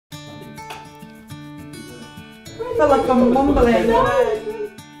I feel like I'm mumbling.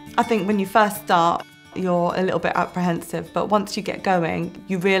 I think when you first start, you're a little bit apprehensive, but once you get going,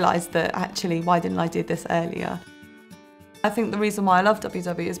 you realise that actually, why didn't I do this earlier? I think the reason why I love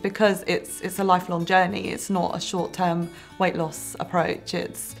WW is because it's a lifelong journey. It's not a short-term weight loss approach.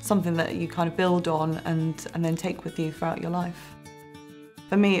 It's something that you kind of build on and then take with you throughout your life.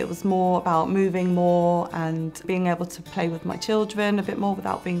 For me, it was more about moving more and being able to play with my children a bit more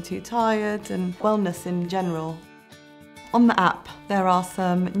without being too tired, and wellness in general. On the app, there are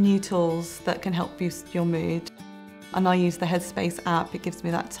some new tools that can help boost your mood. And I use the Headspace app. It gives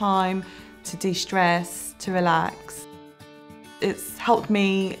me that time to de-stress, to relax. It's helped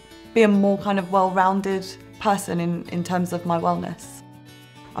me be a more kind of well-rounded person in terms of my wellness.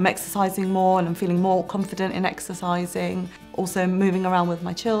 I'm exercising more and I'm feeling more confident in exercising. Also moving around with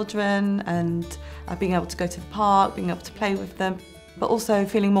my children and being able to go to the park, being able to play with them. But also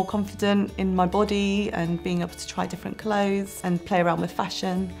feeling more confident in my body and being able to try different clothes and play around with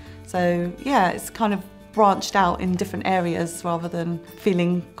fashion. So yeah, it's kind of branched out in different areas rather than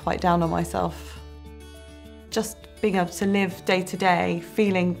feeling quite down on myself. Just being able to live day to day,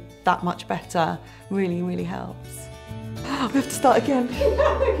 feeling that much better, really, really helps. We have to start again.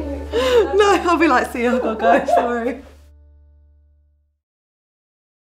 No, I'll be like, see you, I've got to go, sorry.